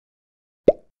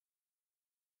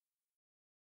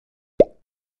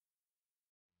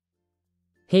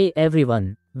Hey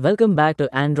everyone, welcome back to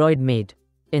Android Mate.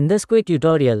 In this quick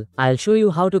tutorial, I'll show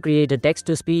you how to create a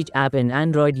text-to-speech app in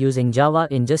Android using Java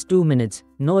in just 2 minutes,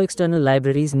 no external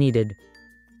libraries needed.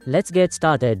 Let's get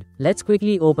started. Let's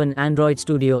quickly open Android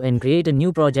Studio and create a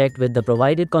new project with the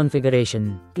provided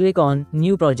configuration. Click on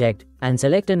New Project and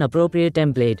select an appropriate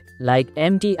template, like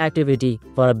Empty Activity,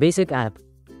 for a basic app.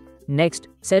 Next,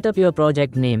 set up your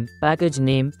project name, package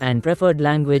name, and preferred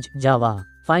language, Java.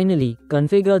 Finally,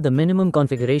 configure the minimum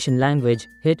configuration language,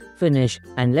 hit Finish,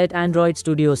 and let Android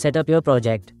Studio set up your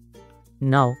project.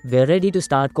 Now, we're ready to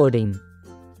start coding.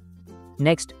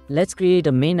 Next, let's create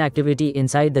a main activity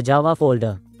inside the Java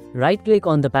folder. Right-click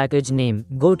on the package name,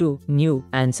 go to New,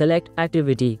 and select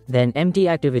Activity, then Empty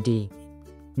Activity.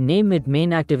 Name it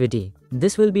Main Activity.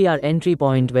 This will be our entry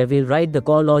point where we'll write the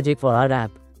core logic for our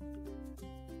app.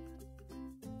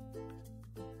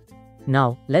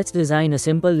 Now, let's design a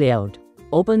simple layout.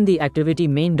 Open the activity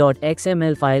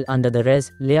main.xml file under the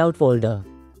res layout folder.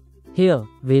 Here,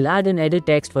 we'll add an edit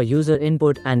text for user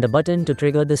input and a button to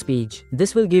trigger the speech.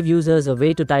 This will give users a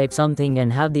way to type something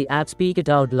and have the app speak it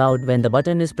out loud when the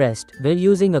button is pressed. We're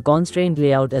using a constraint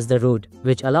layout as the root,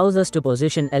 which allows us to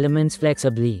position elements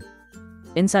flexibly.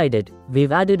 Inside it,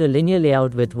 we've added a linear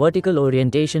layout with vertical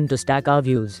orientation to stack our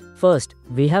views. First,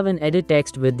 we have an edit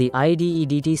text with the ID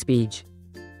EDT speech.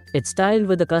 It's styled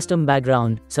with a custom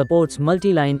background, supports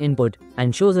multi-line input,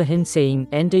 and shows a hint saying,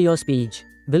 enter your speech.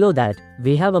 Below that,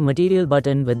 we have a material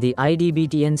button with the ID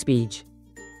BTN speech.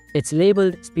 It's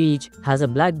labeled speech, has a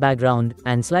black background,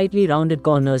 and slightly rounded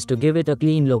corners to give it a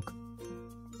clean look.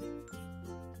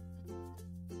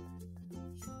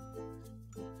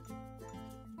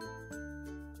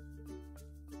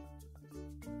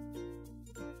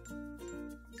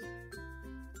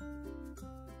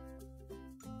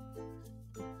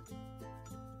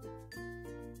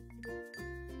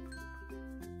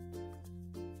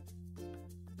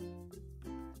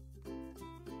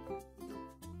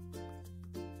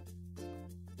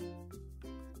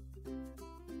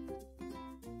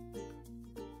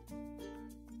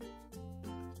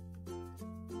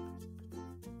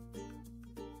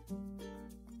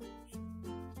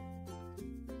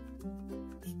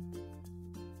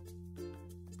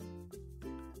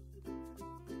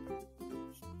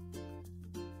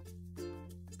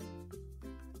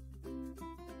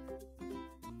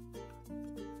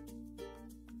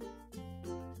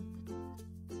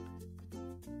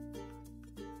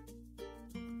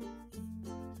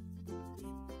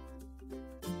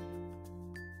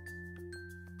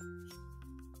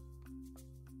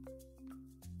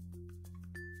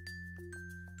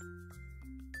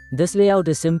 This layout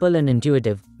is simple and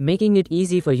intuitive, making it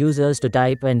easy for users to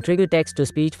type and trigger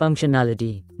text-to-speech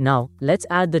functionality. Now, let's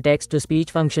add the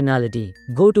text-to-speech functionality.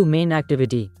 Go to Main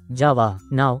Activity, Java.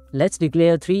 Now, let's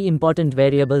declare 3 important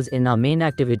variables in our main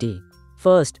activity.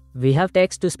 First, we have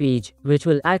text-to-speech, which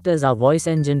will act as our voice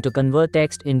engine to convert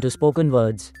text into spoken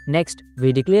words. Next,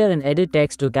 we declare an edit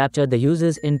text to capture the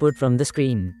user's input from the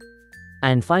screen.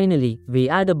 And finally, we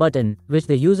add a button, which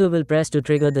the user will press to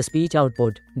trigger the speech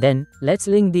output. Then, let's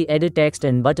link the edit text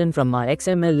and button from our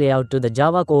XML layout to the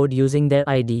Java code using their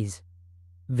IDs.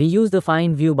 We use the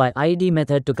findViewById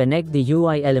method to connect the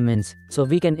UI elements, so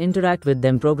we can interact with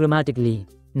them programmatically.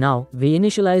 Now, we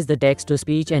initialize the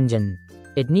text-to-speech engine.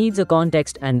 It needs a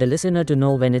context and the listener to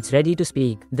know when it's ready to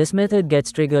speak. This method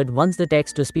gets triggered once the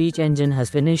text-to-speech engine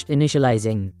has finished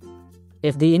initializing.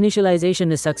 If the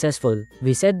initialization is successful,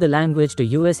 we set the language to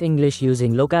US English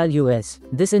using local US.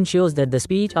 This ensures that the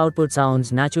speech output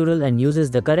sounds natural and uses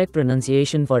the correct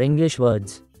pronunciation for English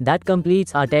words. That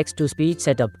completes our text-to-speech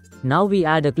setup. Now we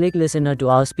add a click listener to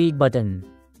our speak button.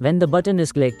 When the button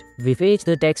is clicked, we fetch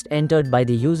the text entered by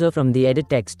the user from the edit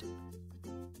text.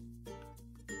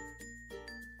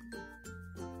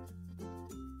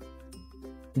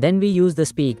 Then we use the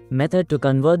speak method to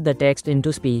convert the text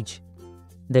into speech.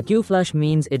 The Q flush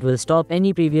means it will stop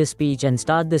any previous speech and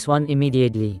start this one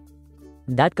immediately.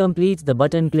 That completes the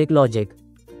button click logic.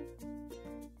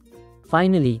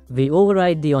 Finally, we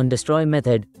override the onDestroy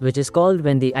method, which is called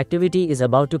when the activity is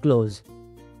about to close.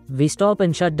 We stop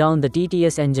and shut down the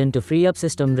TTS engine to free up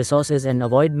system resources and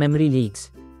avoid memory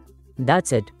leaks.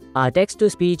 That's it. Our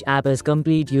text-to-speech app is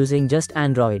complete using just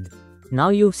Android. Now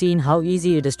you've seen how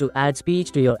easy it is to add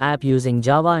speech to your app using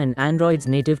Java and Android's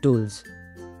native tools.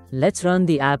 Let's run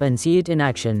the app and see it in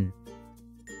action.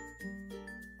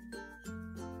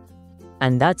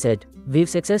 And that's it. We've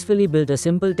successfully built a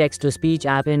simple text-to-speech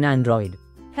app in Android.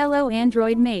 Hello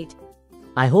Android Mate.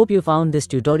 I hope you found this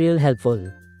tutorial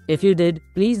helpful. If you did,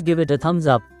 please give it a thumbs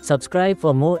up, subscribe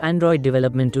for more Android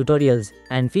development tutorials,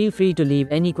 and feel free to leave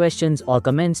any questions or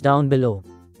comments down below.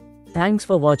 Thanks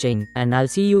for watching, and I'll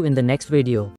see you in the next video.